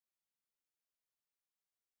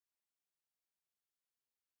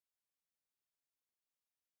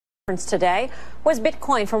Today was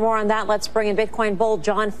Bitcoin. For more on that, let's bring in Bitcoin bull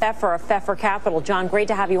John Pfeffer of Pfeffer Capital. John, great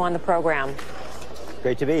to have you on the program.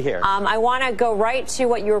 Great to be here. I want to go right to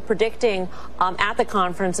what you were predicting at the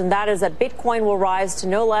conference, and that is that Bitcoin will rise to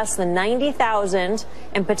no less than 90,000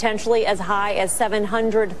 and potentially as high as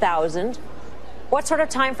 700,000. What sort of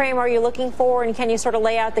time frame are you looking for, and can you sort of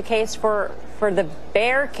lay out the case for the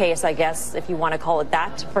bear case, I guess, if you want to call it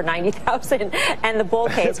that, for 90,000, and the bull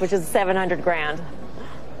case, which is 700 grand?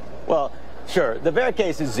 Well, sure. The bear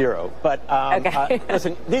case is zero, but okay.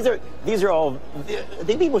 Listen. These are all. I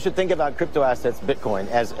think people should think about crypto assets, Bitcoin,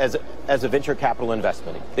 as a venture capital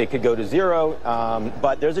investment. They could go to zero,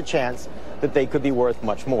 but there's a chance that they could be worth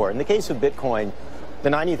much more. In the case of Bitcoin, the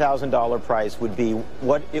 $90,000 price would be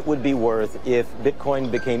what it would be worth if Bitcoin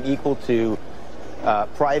became equal to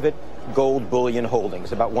private gold bullion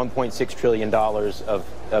holdings, about $1.6 trillion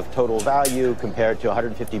of total value compared to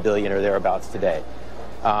 150 billion or thereabouts today.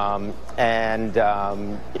 You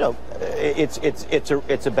know,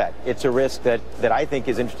 it's a bet. It's a risk that I think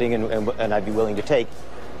is interesting and I'd be willing to take.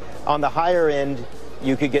 On the higher end,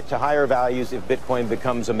 you could get to higher values if Bitcoin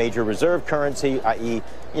becomes a major reserve currency, i.e.,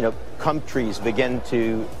 you know, countries begin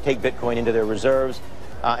to take Bitcoin into their reserves,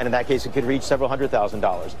 and in that case, it could reach several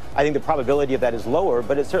 $100,000. I think the probability of that is lower,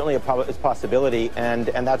 but it's certainly a possibility, and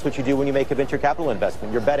that's what you do when you make a venture capital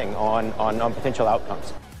investment. You're betting on potential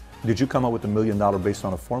outcomes. Did you come up with $1 million based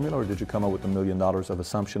on a formula, or did you come up with $1 million of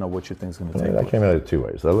assumption of what you think is going to take? I came at it two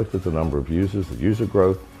ways. I looked at the number of users, the user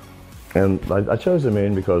growth, and I chose $1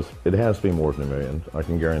 million because it has to be more than $1 million. I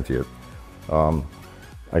can guarantee it.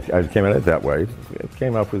 I came at it that way. It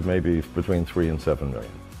came up with maybe between 3 and 7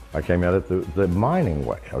 million. I came at it the mining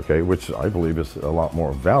way, okay, which I believe is a lot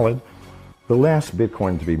more valid. The last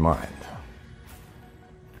Bitcoin to be mined.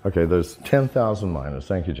 Okay, there's 10,000 miners.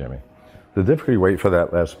 Thank you, Jimmy. The difficulty rate for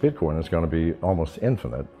that last Bitcoin is going to be almost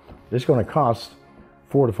infinite. It's going to cost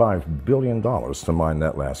 $4 to $5 billion to mine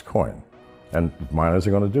that last coin, and miners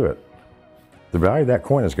are going to do it. The value of that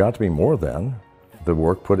coin has got to be more than the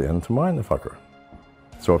work put in to mine the fucker.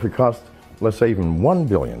 So if it costs, let's say, even $1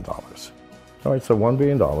 billion, all right, so $1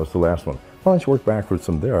 billion, the last one. Why don't you work backwards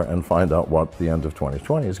from there and find out what the end of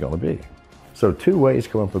 2020 is going to be? So two ways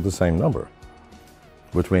come up with the same number.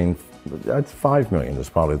 Between, that's 5 million is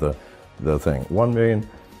probably the thing. 1 million,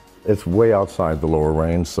 it's way outside the lower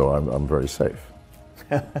range, so I'm very safe.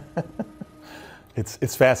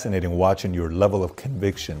 It's fascinating watching your level of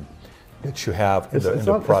conviction that you have in the product.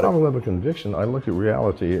 It's not a level of conviction. I look at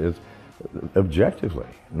reality as objectively,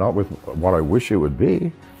 not with what I wish it would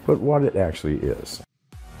be, but what it actually is.